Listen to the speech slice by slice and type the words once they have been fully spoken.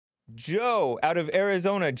Joe out of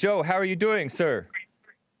Arizona. Joe, how are you doing, sir?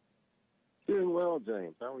 Doing well,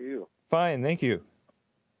 James. How are you? Fine, thank you.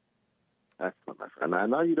 Excellent, my friend. I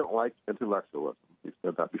know you don't like intellectualism. You've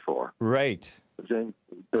said that before. Right. But James,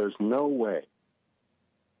 there's no way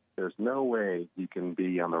you can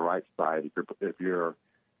be on the right side if you're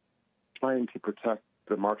trying to protect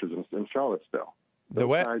the marchers in Charlottesville. The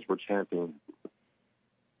what? Those guys were chanting.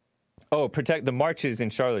 Oh, protect the marches in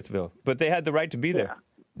Charlottesville. But they had the right to be there.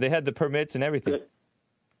 They had the permits and everything.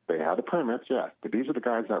 They had the permits, yes. But these are the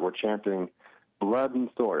guys that were chanting blood and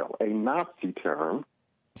soil, a Nazi term.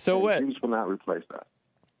 So what? Jews will not replace that.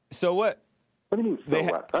 So what? What do you mean, so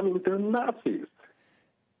what? I mean, they're Nazis.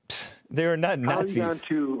 They are not Nazis.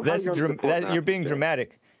 You're being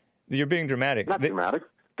dramatic. You're being dramatic. Not dramatic.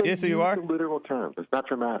 Yes, you are. It's a literal term. It's not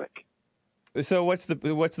dramatic. So what's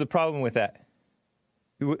the problem with that?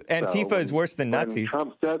 Antifa is worse than Nazis.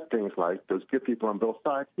 Trump said things like, there's good people on both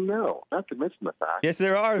sides. No, not to mention the fact. Yes,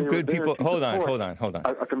 there are good people. Hold on.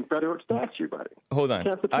 A Confederate statue, buddy. Hold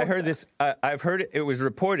on. I heard this. I've heard it was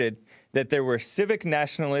reported that there were civic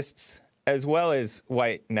nationalists as well as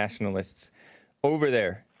white nationalists over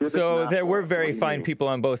there. So there were very fine people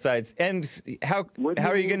on both sides. And how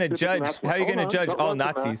are you going to judge? How are you going to judge all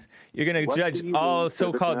Nazis? You're going to judge all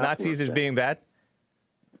so-called Nazis as being bad?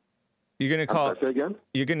 You're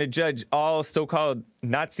going to judge all so-called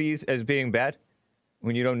Nazis as being bad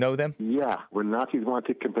when you don't know them? Yeah, when Nazis want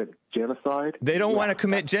to commit genocide. They don't want to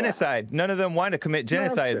commit genocide. None of them want to commit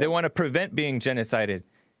genocide. They want to prevent being genocided.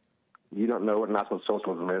 You don't know what National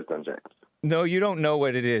Socialism is, then, James. No, you don't know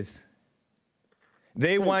what it is.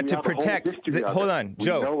 They want to protect. Hold on,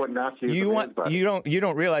 Joe. You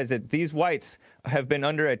don't realize that these whites have been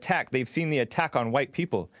under attack. They've seen the attack on white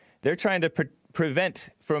people. They're trying to prevent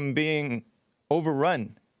from being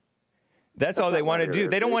overrun. That's all they want to do.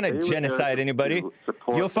 They don't want to genocide anybody.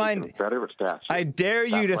 You'll find. I dare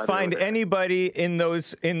you to find anybody in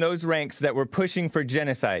those ranks that were pushing for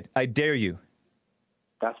genocide. I dare you.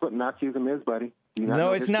 That's what Nazism is, buddy.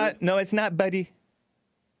 No, it's not. No, it's not, buddy.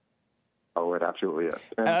 Oh, it absolutely is.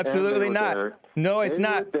 Absolutely not. No, it's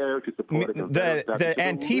not. The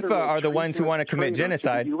Antifa are the ones who want to commit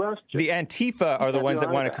genocide. The Antifa are the ones that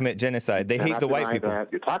want to commit genocide. They hate the white people.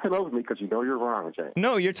 You're talking over me because you know you're wrong, James.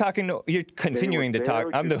 No, you're talking. You're continuing to talk.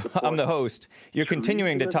 I'm the host. You're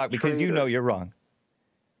continuing to talk because you know you're wrong.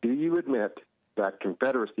 Do you admit that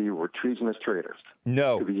Confederacy were treasonous traitors?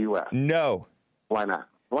 No. To the U.S. No. Why not?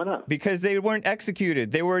 Why not? Because they weren't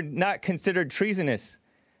executed. They were not considered treasonous.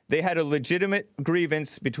 They had a legitimate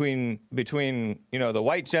grievance between the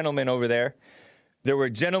white gentlemen over there. There were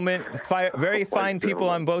gentlemen, very fine people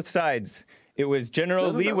on both sides. It was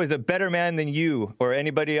General Lee was a better man than you or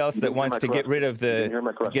anybody else that wants to get rid of the. You didn't hear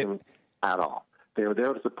my question at all. They were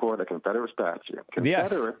there to support a Confederate statue.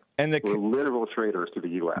 Yes, and were literal traitors to the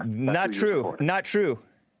U.S. Not true. Not true.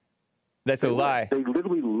 That's a lie. They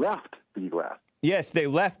literally left the U.S. Yes, they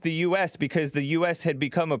left the U.S. because the U.S. had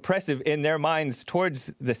become oppressive in their minds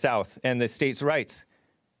towards the South and the states' rights.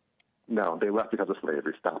 No, they left because of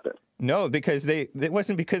slavery. Stop it. No, because it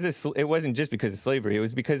wasn't just because of slavery. It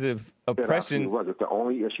was because of oppression. It was. It's the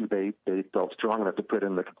only issue they felt strong enough to put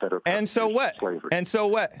in the Confederate. And so what? Slavery. And so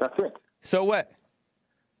what? That's it. So what?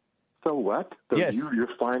 So what? So yes. You're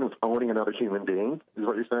fine with owning another human being, is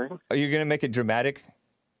what you're saying? Are you going to make it dramatic?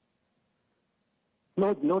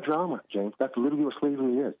 No drama, James. That's literally what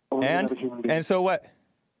slavery is. And so what?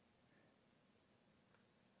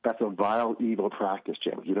 That's a vile, evil practice,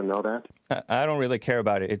 James. You don't know that? I don't really care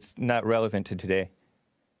about it. It's not relevant to today.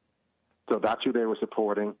 So that's who they were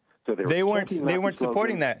supporting. So they weren't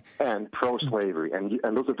supporting that. And pro-slavery. And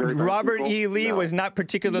those are very Robert E. Lee was not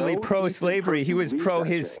particularly pro-slavery. He was pro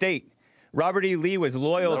his state. Robert E. Lee was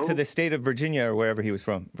loyal to the state of Virginia or wherever he was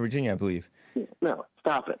from. Virginia, I believe. No,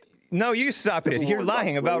 stop it. No, you stop it. You're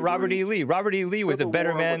lying about Robert E. Lee. Robert E. Lee was a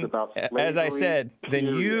better man, as I said,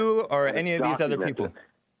 than you or any of these other people.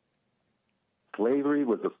 Slavery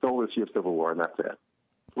was the sole issue of Civil War, and that's it.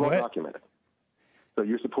 Well documented. So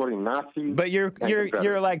you're supporting Nazis. But you're creating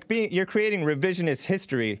revisionist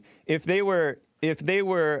history. If they were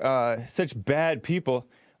such bad people,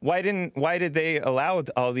 why did they allow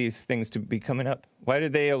all these things to be coming up? Why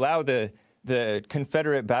did they allow the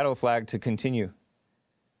Confederate battle flag to continue?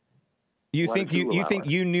 You think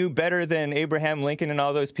you knew better than Abraham Lincoln and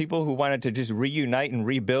all those people who wanted to just reunite and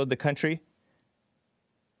rebuild the country?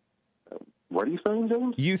 What are you saying,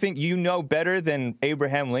 James? You think you know better than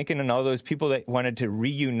Abraham Lincoln and all those people that wanted to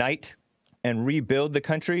reunite and rebuild the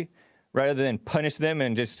country rather than punish them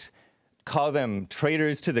and just call them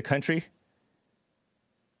traitors to the country?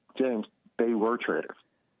 James, they were traitors.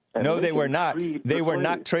 And no, they Lincoln were not. freed They the were slaves.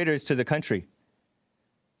 not traitors to the country.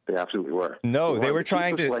 They absolutely were. No, they were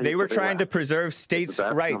trying keep the to. slaves, They were but trying to left. preserve states'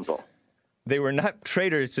 that rights. simple. They were not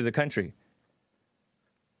traitors to the country.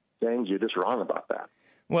 James, you're just wrong about that.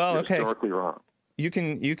 Well, You're okay. Historically wrong. You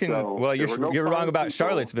can. So Well, there were no you're wrong fine about people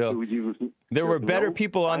Charlottesville. who used- There were there's better no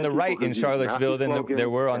people on fine the people right who in used Charlottesville Nazi than there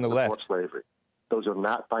were on slogans the and support left. Slavery. Those are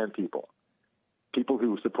not fine people. People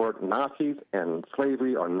who support Nazis and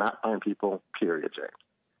slavery are not fine people, period, James.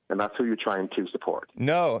 And that's who you're trying to support.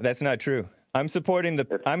 No, that's not true. I'm supporting the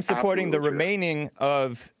absolutely true. remaining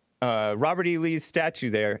of Robert E. Lee's statue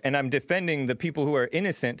there, and I'm defending the people who are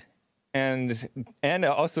innocent, and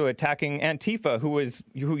also attacking Antifa,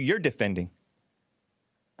 who you're defending.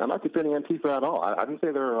 I'm not defending Antifa at all. I didn't say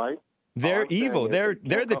they were right. They're evil. They're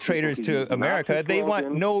the traitors to America. They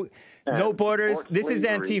want no borders. This is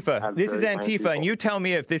Antifa. This is Antifa, and you tell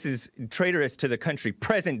me if this is traitorous to the country,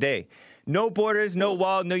 present day. No borders, no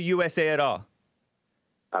wall, no USA at all.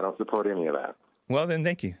 I don't support any of that. Well, then,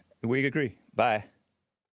 thank you. We agree. Bye.